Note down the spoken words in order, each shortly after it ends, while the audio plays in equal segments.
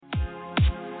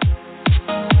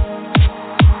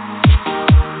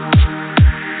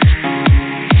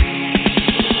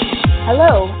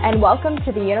Hello, and welcome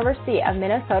to the University of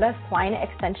Minnesota Swine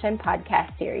Extension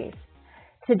podcast series.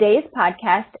 Today's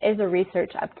podcast is a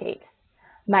research update.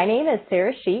 My name is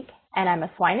Sarah Sheik, and I'm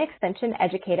a swine extension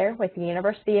educator with the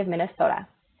University of Minnesota.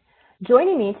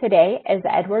 Joining me today is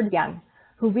Edward Young,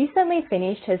 who recently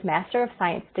finished his Master of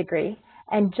Science degree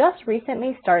and just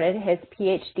recently started his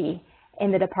PhD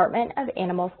in the Department of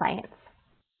Animal Science.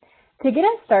 To get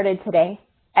us started today,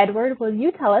 Edward, will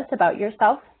you tell us about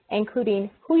yourself, including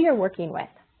who you're working with?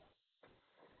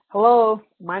 Hello,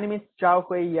 my name is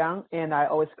Zhaohui Yang, and I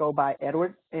always go by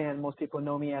Edward, and most people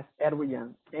know me as Edward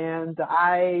Yang. And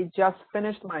I just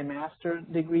finished my master's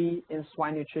degree in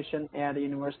swine nutrition at the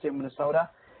University of Minnesota,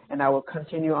 and I will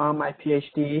continue on my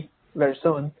PhD very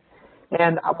soon.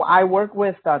 And I work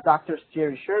with Drs.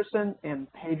 Jerry Scherson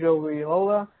and Pedro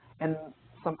Riola and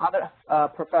some other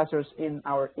professors in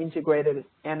our integrated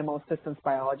animal systems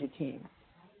biology team.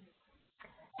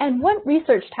 And what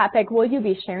research topic will you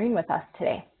be sharing with us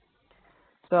today?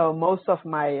 So most of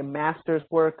my master's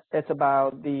work is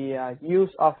about the use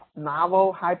of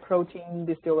novel high-protein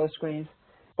distiller screens,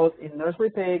 both in nursery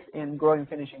pigs and growing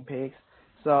finishing pigs.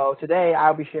 So today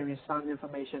I'll be sharing some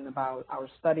information about our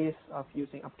studies of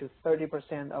using up to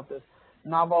 30% of the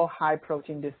novel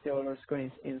high-protein distiller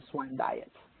screens in swine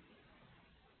diets.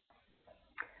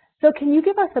 So can you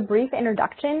give us a brief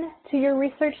introduction to your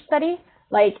research study?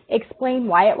 Like, explain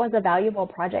why it was a valuable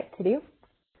project to do?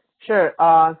 Sure.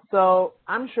 So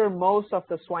I'm sure most of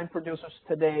the swine producers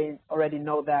today already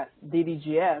know that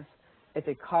DDGS is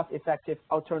a cost-effective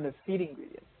alternative feed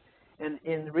ingredient. And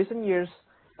in recent years,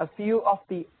 a few of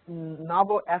the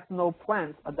novel ethanol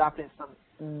plants adopted some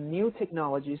new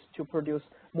technologies to produce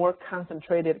more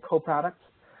concentrated co-products,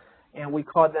 and we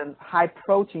call them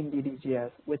high-protein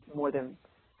DDGS with more than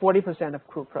 40% of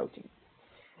crude protein.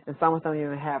 And some of them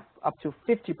even have up to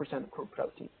 50% crude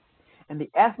protein. And the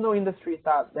ethanol industry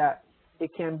thought that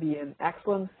it can be an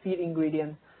excellent feed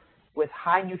ingredient with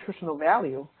high nutritional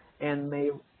value and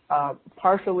may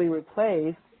partially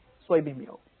replace soybean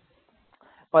meal.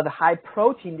 But the high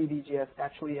protein DDGS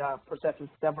actually possesses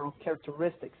several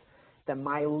characteristics that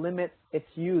might limit its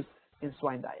use in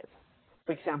swine diets.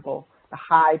 For example, the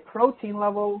high protein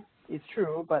level is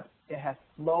true, but it has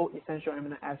low essential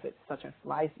amino acids such as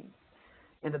lysine.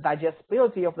 And the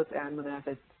digestibility of this amino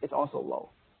acids is also low.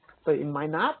 So it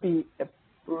might not be a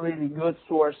really good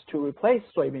source to replace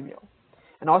soybean meal.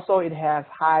 And also it has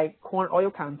high corn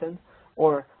oil content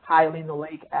or high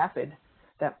linoleic acid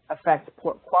that affects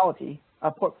pork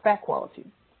fat quality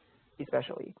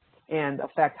especially, and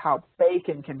affect how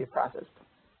bacon can be processed.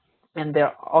 And there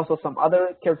are also some other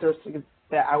characteristics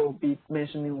that I will be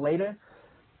mentioning later.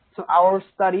 So our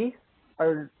studies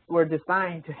were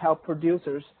designed to help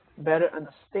producers better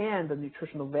understand the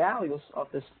nutritional values of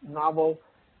this novel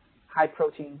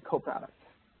high-protein co-product.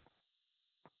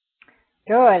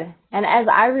 Good. And as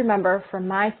I remember from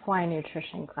my swine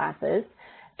nutrition classes,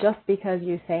 just because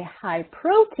you say high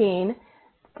protein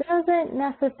doesn't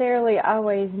necessarily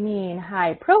always mean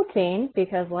high protein,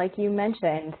 because like you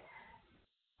mentioned,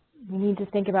 you need to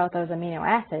think about those amino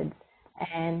acids.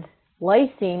 And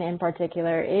lysine in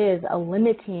particular is a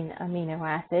limiting amino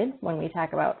acid when we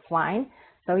talk about swine.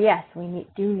 So yes, we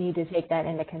do need to take that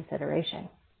into consideration.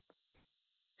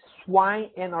 Swine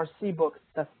NRC book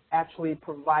does actually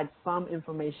provide some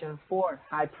information for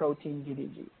high-protein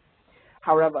DDG.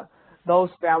 However,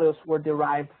 those values were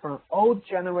derived from old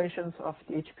generations of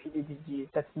HPDDG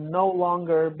that's no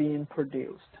longer being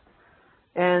produced.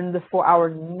 And for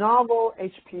our novel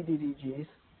HPDDGs,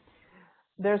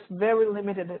 there's very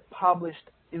limited published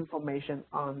information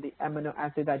on the amino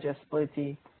acid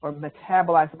digestibility or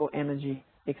metabolizable energy,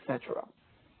 etc.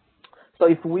 So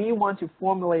if we want to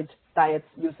formulate diets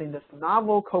using this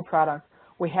novel co-product,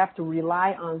 we have to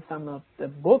rely on some of the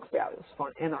book values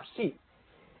from NRC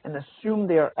and assume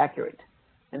they are accurate.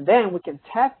 And then we can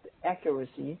test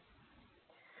accuracy.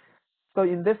 So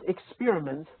in this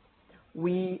experiment,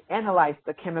 we analyzed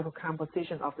the chemical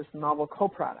composition of this novel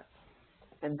co-product.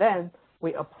 And then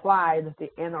we applied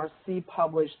the NRC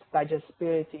published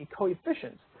digestibility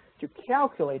coefficients to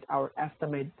calculate our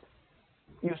estimate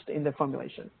used in the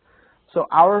formulation. So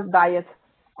our diets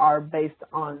are based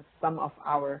on some of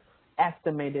our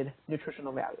estimated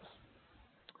nutritional values.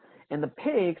 And the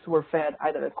pigs were fed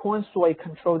either a corn soy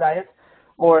control diet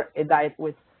or a diet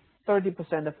with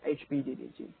 30% of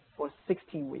HPDDG for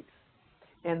 16 weeks.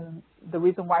 And the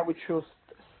reason why we chose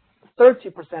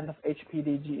 30% of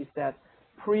HPDG is that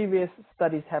previous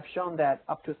studies have shown that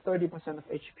up to 30% of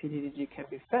HPDG can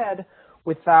be fed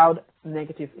without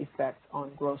negative effects on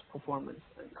growth performance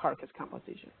and carcass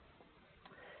composition.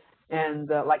 And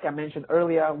like I mentioned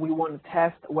earlier, we want to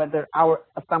test whether our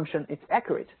assumption is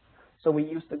accurate. So we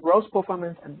use the gross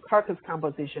performance and carcass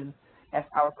composition as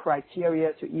our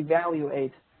criteria to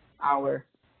evaluate our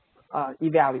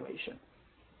evaluation.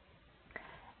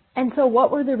 And so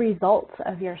what were the results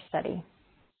of your study?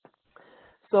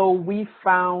 So we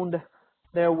found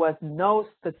there was no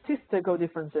statistical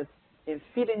differences in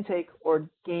feed intake or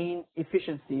gain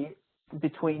efficiency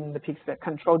between the pigs fed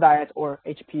control diet or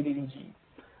HPDDG.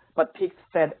 But pigs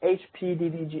fed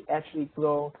HPDDG actually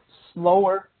grow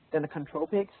slower than the control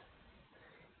pigs.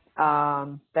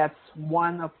 That's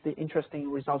one of the interesting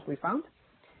results we found.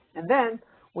 And then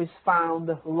we found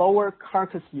lower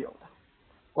carcass yield.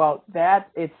 Well, that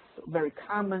is very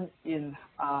common in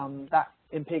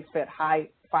pigs fed high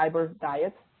fiber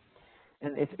diets,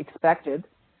 and it's expected.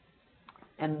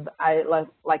 And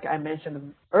like I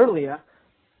mentioned earlier,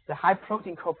 the high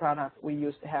protein co-product we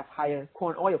used to have higher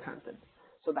corn oil content.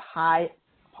 So the high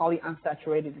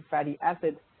polyunsaturated fatty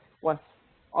acid was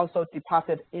also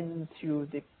deposited into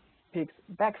the pig's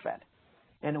back fat.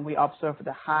 And we observed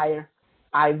the higher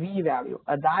IV value,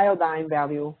 a iodine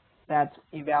value that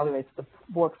evaluates the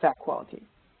pork fat quality.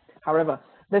 However,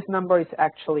 this number is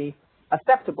actually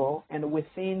acceptable and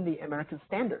within the American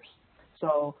standards.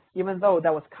 So even though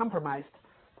that was compromised,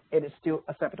 it is still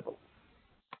acceptable.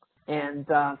 And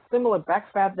similar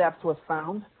back fat depth was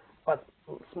found, but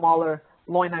smaller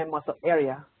loinine muscle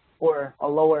area or a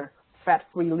lower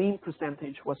fat-free lean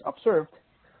percentage was observed.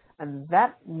 And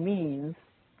that means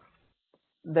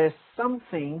there's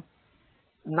something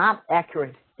not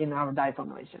accurate in our diet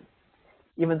formulation,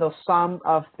 even though some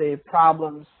of the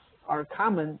problems are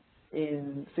common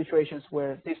in situations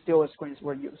where distilled grains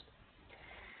were used.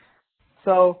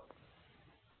 So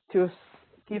to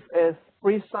give a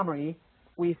brief summary,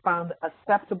 we found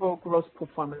acceptable gross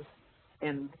performance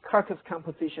and carcass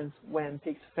compositions when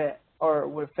pigs fed or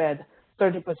were fed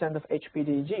 30% of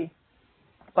HPDG,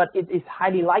 but it is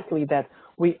highly likely that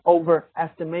we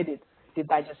overestimated the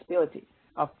digestibility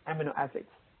of amino acids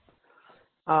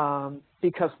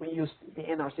because we used the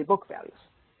NRC book values.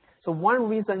 So one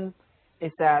reason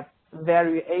is that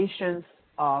variations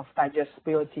of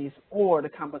digestibilities or the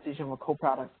composition of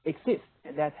co-products exist,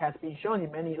 and that has been shown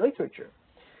in many literature.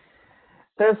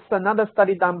 There's another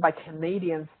study done by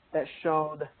Canadians that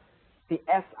showed the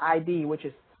SID, which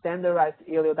is standardized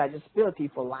ileal digestibility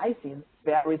for lysine,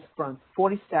 varies from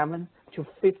 47 to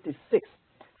 56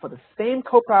 for the same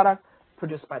co-product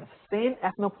produced by the same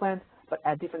ethanol plant, but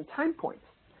at different time points.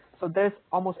 So there's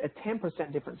almost a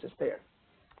 10% differences there.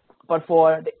 But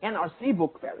for the NRC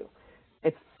book value,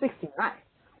 it's 69,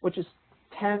 which is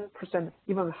 10%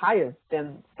 even higher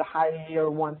than the higher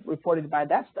one reported by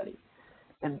that study.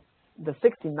 And the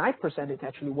 69% is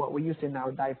actually what we use in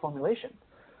our diet formulation.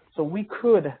 So we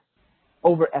could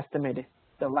overestimate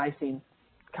the lysine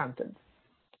content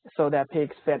so that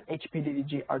pigs fed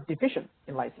HPDDG are deficient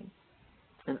in lysine.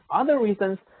 And other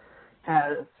reasons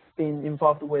have been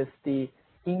involved with the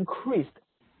increased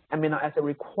amino acid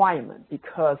requirement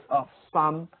because of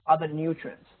some other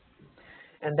nutrients.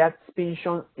 And that's been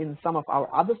shown in some of our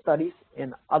other studies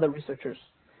and other researchers.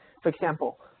 For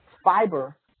example,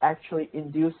 fiber actually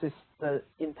induces the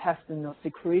intestinal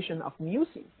secretion of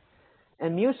mucin.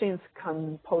 And mucin is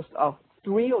composed of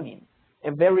threonine,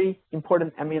 a very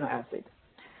important amino acid.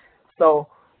 So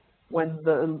when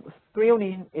the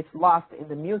threonine is lost in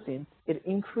the mucin, it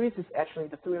increases actually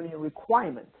the threonine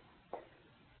requirement.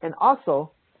 And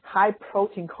also, high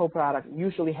protein co-products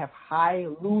usually have high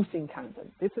leucine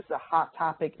content. This is a hot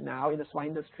topic now in the swine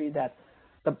industry that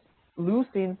the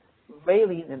leucine,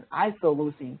 valine, and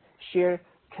isoleucine share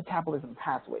catabolism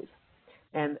pathways.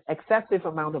 And excessive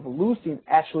amount of leucine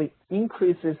actually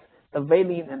increases the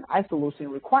valine and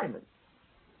isoleucine requirements.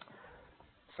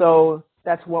 So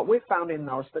that's what we found in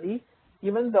our study.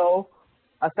 Even though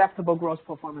acceptable gross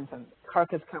performance and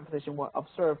carcass composition were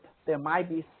observed, there might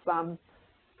be some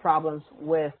problems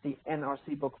with the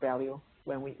NRC book value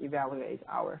when we evaluate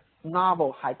our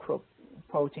novel high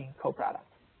protein co-products.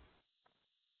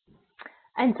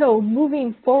 And so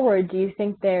moving forward, do you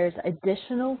think there's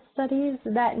additional studies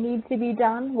that need to be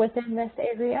done within this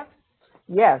area?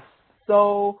 Yes.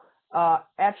 So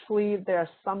actually, there are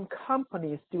some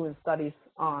companies doing studies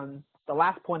on the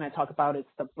last point I talked about. It's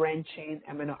the branched chain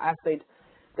amino acid,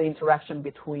 the interaction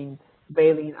between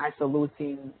valine,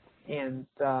 isoleucine, and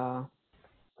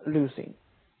leucine.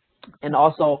 And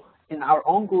also, in our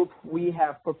own group, we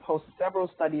have proposed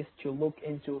several studies to look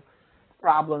into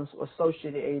problems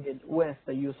associated with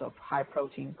the use of high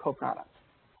protein co-products.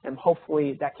 And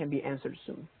hopefully that can be answered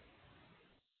soon.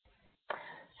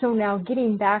 So now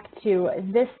getting back to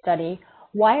this study,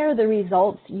 Why are the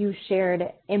results you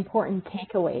shared important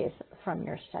takeaways from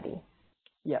your study?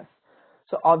 Yes.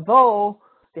 So although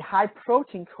the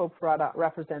high-protein co-product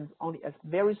represents only a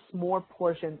very small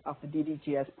portion of the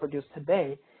DDGS produced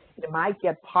today, it might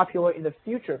get popular in the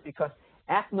future because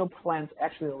ethanol plants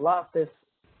actually love these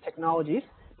technologies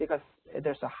because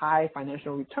there's a high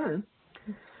financial return.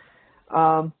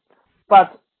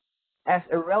 But as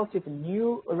a relatively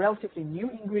new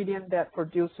ingredient that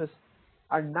producers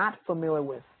are not familiar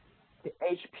with, the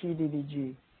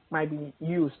HPDDG might be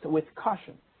used with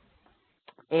caution.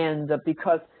 And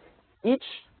because each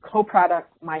co-product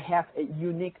might have a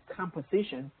unique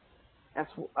composition as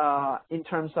in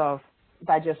terms of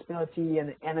digestibility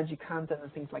and energy content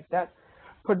and things like that,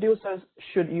 producers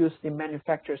should use the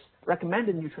manufacturer's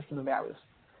recommended nutritional values,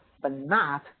 but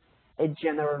not a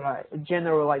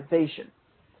generalization.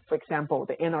 For example,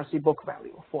 the NRC book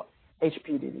value for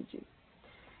HPDDG.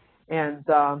 And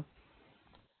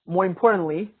more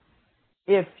importantly,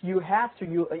 if you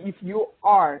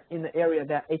are in the area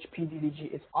that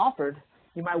HPDDG is offered,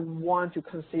 you might want to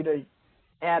consider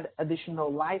add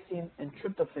additional lysine and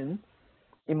tryptophan.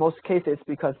 In most cases,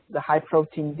 because the high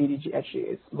protein DDG actually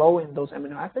is low in those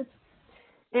amino acids,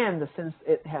 and since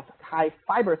it has high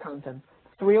fiber content,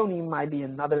 threonine might be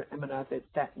another amino acid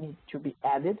that needs to be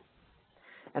added.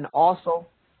 And also,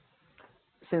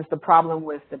 since the problem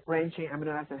with the branched-chain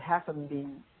amino acid hasn't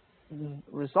been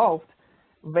resolved,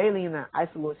 valine and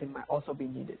isoleucine might also be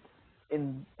needed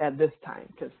at this time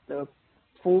because the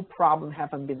full problem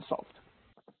hasn't been solved.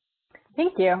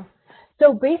 Thank you.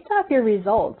 So based off your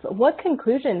results, what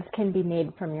conclusions can be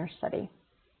made from your study?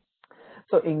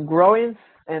 So in growing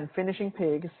and finishing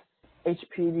pigs,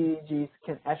 HPDDGs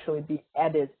can actually be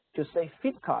added to save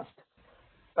feed cost,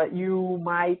 but you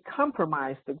might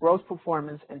compromise the growth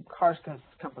performance and carcass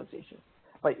composition.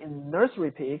 But in nursery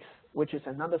pigs, which is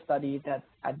another study that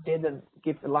I didn't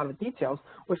give a lot of details,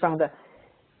 we found that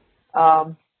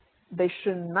they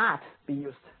should not be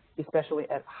used, especially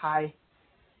at high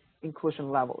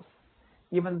inclusion levels,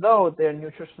 even though their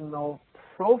nutritional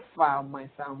profile might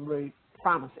sound very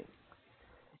promising.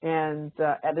 And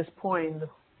at this point,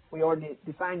 we already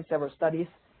designed several studies,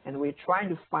 and we're trying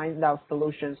to find out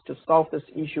solutions to solve these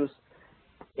issues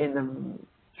in the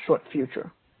short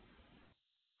future.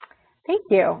 Thank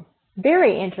you.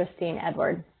 Very interesting,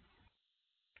 Edward.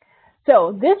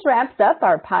 So this wraps up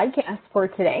our podcast for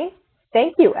today.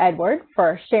 Thank you, Edward,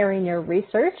 for sharing your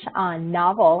research on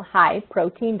novel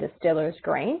high-protein distillers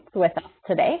grains with us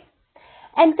today.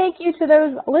 And thank you to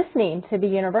those listening to the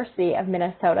University of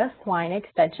Minnesota Swine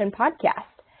Extension podcast.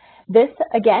 This,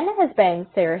 again, has been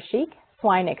Sarah Sheik,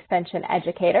 Swine Extension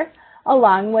Educator,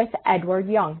 along with Edward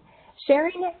Young,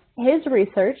 sharing his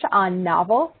research on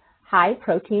novel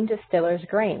high-protein distillers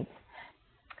grains.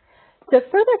 To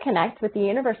further connect with the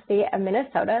University of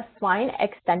Minnesota Swine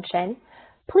Extension,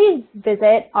 please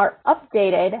visit our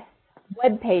updated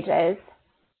web pages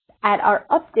at our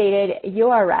updated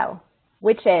URL,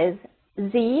 which is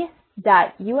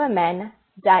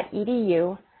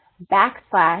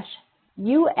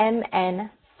z.umn.edu/UMN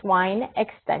Swine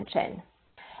Extension.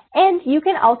 And you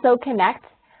can also connect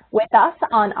with us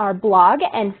on our blog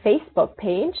and Facebook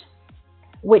page,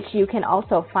 which you can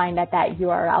also find at that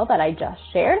URL that I just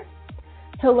shared.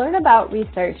 To learn about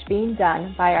research being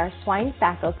done by our swine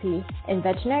faculty in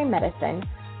veterinary medicine,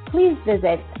 please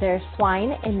visit their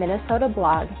Swine in Minnesota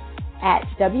blog at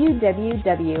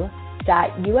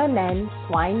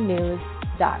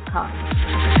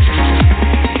www.umnswinenews.com.